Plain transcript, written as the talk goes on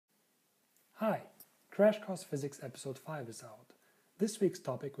Hi, Crash Course Physics episode 5 is out. This week's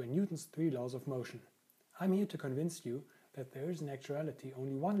topic were Newton's 3 laws of motion. I'm here to convince you that there is in actuality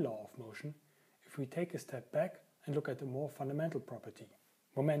only one law of motion if we take a step back and look at a more fundamental property,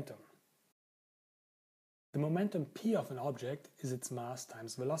 momentum. The momentum p of an object is its mass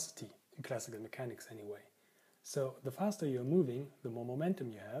times velocity, in classical mechanics anyway. So the faster you're moving, the more momentum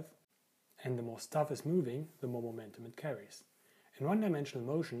you have, and the more stuff is moving, the more momentum it carries. In one-dimensional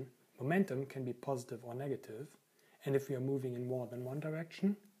motion, momentum can be positive or negative, and if we are moving in more than one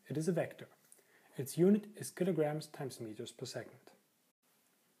direction, it is a vector. Its unit is kilograms times meters per second.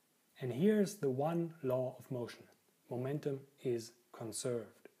 And here's the one law of motion. Momentum is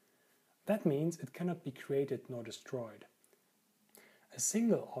conserved. That means it cannot be created nor destroyed. A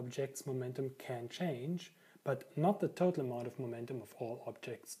single object's momentum can change, but not the total amount of momentum of all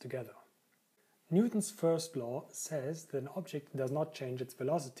objects together. Newton's first law says that an object does not change its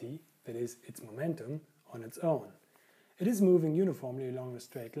velocity, that is, its momentum, on its own. It is moving uniformly along a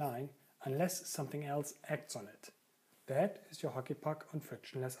straight line unless something else acts on it. That is your hockey puck on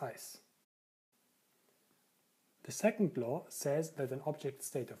frictionless ice. The second law says that an object's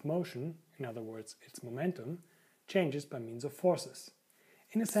state of motion, in other words its momentum, changes by means of forces.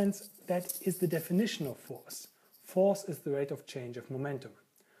 In a sense, that is the definition of force. Force is the rate of change of momentum.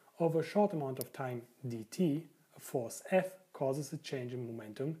 Over a short amount of time dt, a force F causes a change in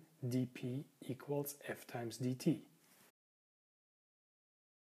momentum dp equals F times dt.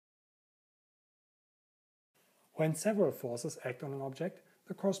 When several forces act on an object,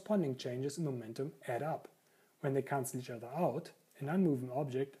 the corresponding changes in momentum add up. When they cancel each other out, an unmoving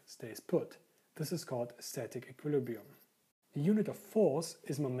object stays put. This is called static equilibrium. The unit of force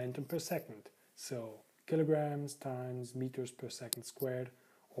is momentum per second, so kilograms times meters per second squared,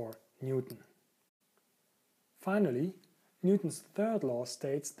 or Newton. Finally, Newton's third law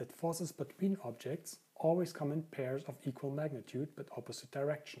states that forces between objects always come in pairs of equal magnitude but opposite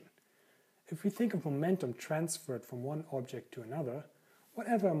direction. If we think of momentum transferred from one object to another,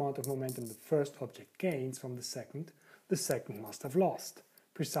 whatever amount of momentum the first object gains from the second must have lost,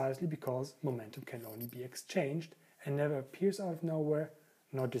 precisely because momentum can only be exchanged and never appears out of nowhere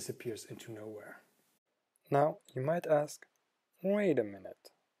nor disappears into nowhere. Now, you might ask, wait a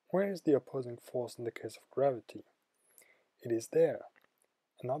minute. Where is the opposing force in the case of gravity? It is there.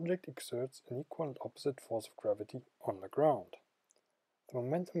 An object exerts an equal and opposite force of gravity on the ground. The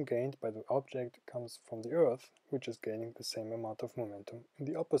momentum gained by the object comes from the Earth, which is gaining the same amount of momentum in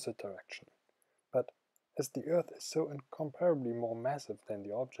the opposite direction. But as the Earth is so incomparably more massive than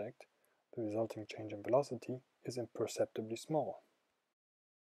the object, the resulting change in velocity is imperceptibly small.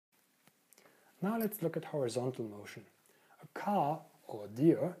 Now let's look at horizontal motion. A car, or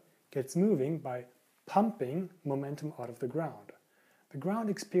deer, gets moving by pumping momentum out of the ground. The ground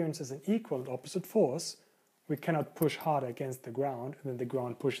experiences an equal and opposite force. We cannot push harder against the ground than the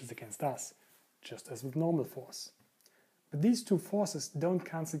ground pushes against us, just as with normal force. But these two forces don't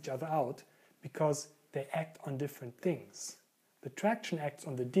cancel each other out because they act on different things. The traction acts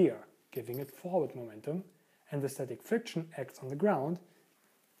on the deer, giving it forward momentum, and the static friction acts on the ground,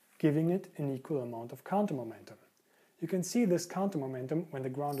 giving it an equal amount of counter momentum. You can see this counter momentum when the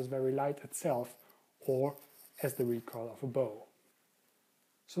ground is very light itself or as the recoil of a bow.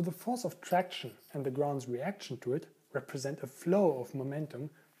 So the force of traction and the ground's reaction to it represent a flow of momentum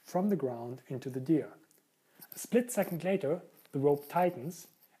from the ground into the deer. A split second later, the rope tightens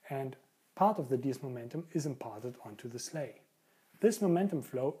and part of the deer's momentum is imparted onto the sleigh. This momentum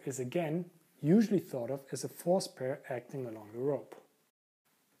flow is again usually thought of as a force pair acting along the rope.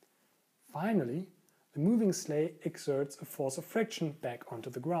 Finally, the moving sleigh exerts a force of friction back onto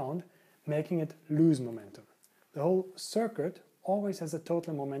the ground, making it lose momentum. The whole circuit always has a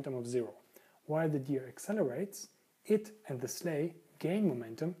total momentum of 0. While the deer accelerates, it and the sleigh gain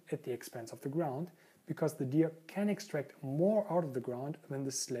momentum at the expense of the ground because the deer can extract more out of the ground than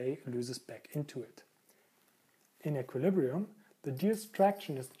the sleigh loses back into it. In equilibrium, the deer's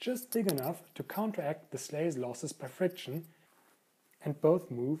traction is just big enough to counteract the sleigh's losses by friction, and both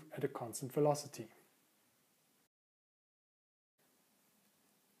move at a constant velocity.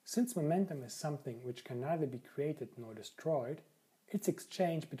 Since momentum is something which can neither be created nor destroyed, its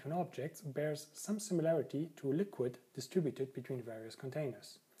exchange between objects bears some similarity to a liquid distributed between various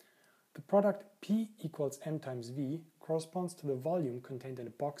containers. The product P equals m times v corresponds to the volume contained in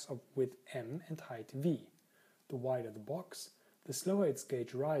a box of width m and height v. The wider the box, the slower its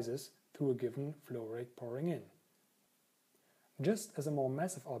gauge rises through a given flow rate pouring in. Just as a more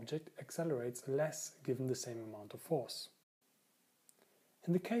massive object accelerates less given the same amount of force.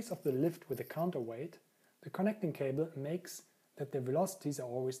 In the case of the lift with a counterweight, the connecting cable makes that their velocities are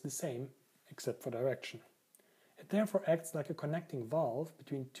always the same except for direction. It therefore acts like a connecting valve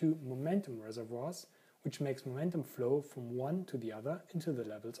between two momentum reservoirs, which makes momentum flow from one to the other until the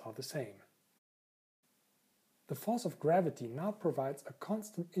levels are the same. The force of gravity now provides a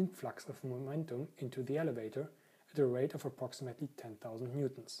constant influx of momentum into the elevator at a rate of approximately 10,000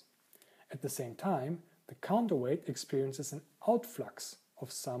 newtons. At the same time, the counterweight experiences an outflux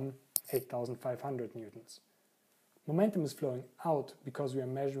of some 8,500 newtons. Momentum is flowing out because we are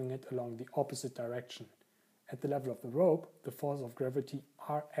measuring it along the opposite direction. At the level of the rope, the forces of gravity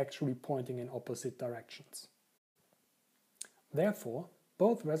are actually pointing in opposite directions. Therefore,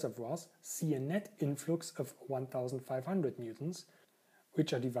 both reservoirs see a net influx of 1,500 newtons,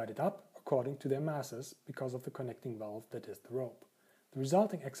 which are divided up according to their masses because of the connecting valve that is the rope. The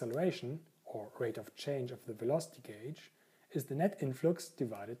resulting acceleration, or rate of change of the velocity gauge, is the net influx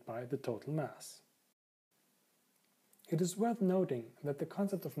divided by the total mass. It is worth noting that the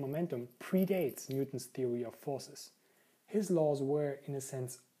concept of momentum predates Newton's theory of forces. His laws were, in a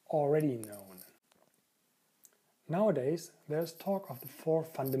sense, already known. Nowadays, there is talk of the four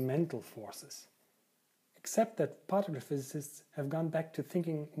fundamental forces, except that particle physicists have gone back to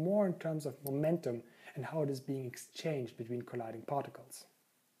thinking more in terms of momentum and how it is being exchanged between colliding particles.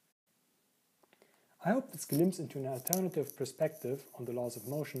 I hope this glimpse into an alternative perspective on the laws of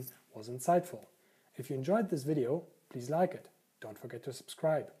motion was insightful. If you enjoyed this video, please like it. Don't forget to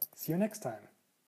subscribe. See you next time.